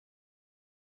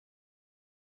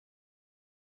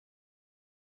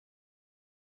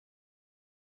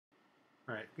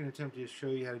Alright, I'm going to attempt to show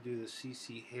you how to do the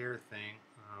CC hair thing.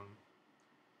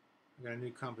 I've got a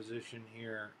new composition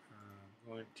here.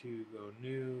 I'm going to go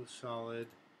new, solid,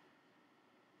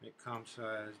 make comp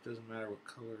size, doesn't matter what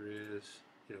color it is,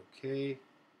 hit OK.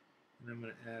 And I'm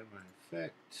going to add my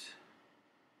effect,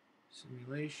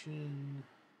 simulation,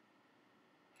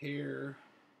 hair,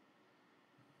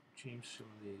 change some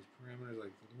of these parameters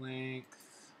like the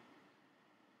length.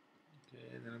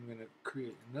 Okay, and then I'm going to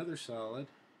create another solid.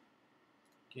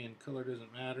 Again, color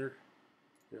doesn't matter.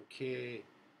 Okay,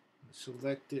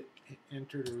 select it, hit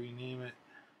enter to rename it.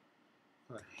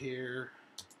 Hair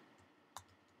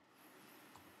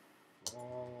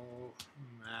fall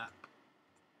map.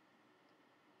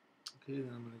 Okay,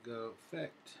 then I'm going to go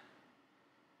effect,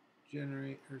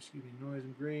 generate, or excuse me, noise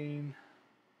and grain,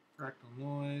 fractal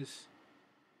noise,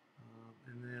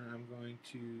 and then I'm going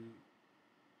to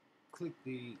click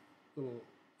the little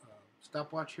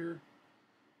stopwatch here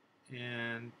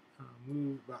and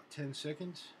move about 10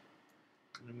 seconds.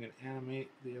 And I'm going to animate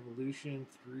the evolution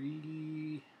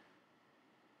 3.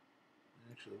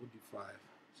 Actually, we'll do 5.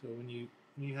 So when you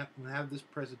have this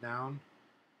pressed down,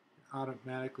 it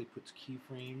automatically puts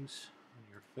keyframes on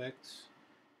your effects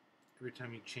every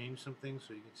time you change something.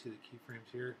 So you can see the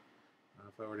keyframes here.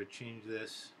 If I were to change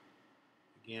this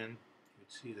again, you'd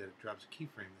see that it drops a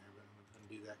keyframe there, but I'm going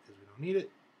to undo that because we don't need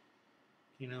it.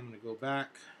 Okay, now I'm going to go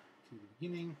back to the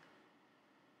beginning,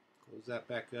 close that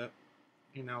back up.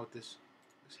 Okay, now with this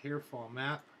hair fall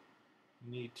map,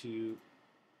 you need to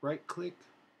right click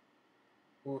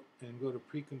and go to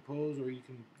pre-compose, or you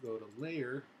can go to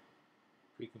layer,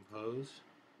 pre-compose,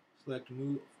 select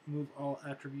move all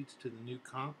attributes to the new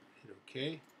comp, hit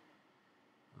OK.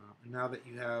 And now that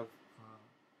you have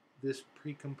this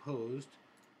pre-composed,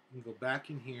 you can go back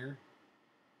in here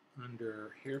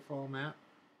under hair fall map,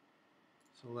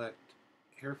 select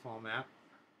hair fall map,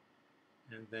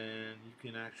 and then you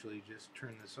can actually just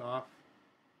turn this off,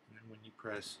 and then when you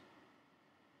press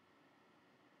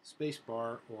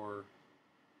spacebar or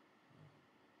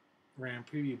RAM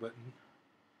preview button, you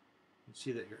can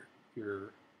see that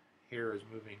your hair is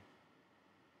moving.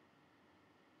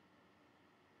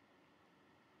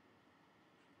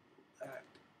 Back,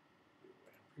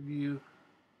 RAM preview.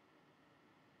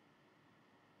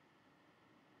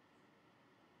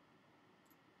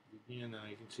 Again, now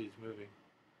you can see it's moving.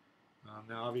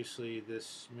 Now, obviously,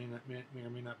 this may or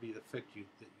may not be the effect that you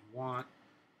want.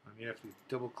 You have to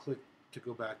double click to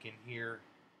go back in here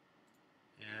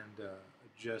and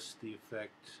adjust the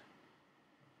effect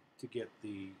to get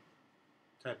the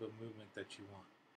type of movement that you want.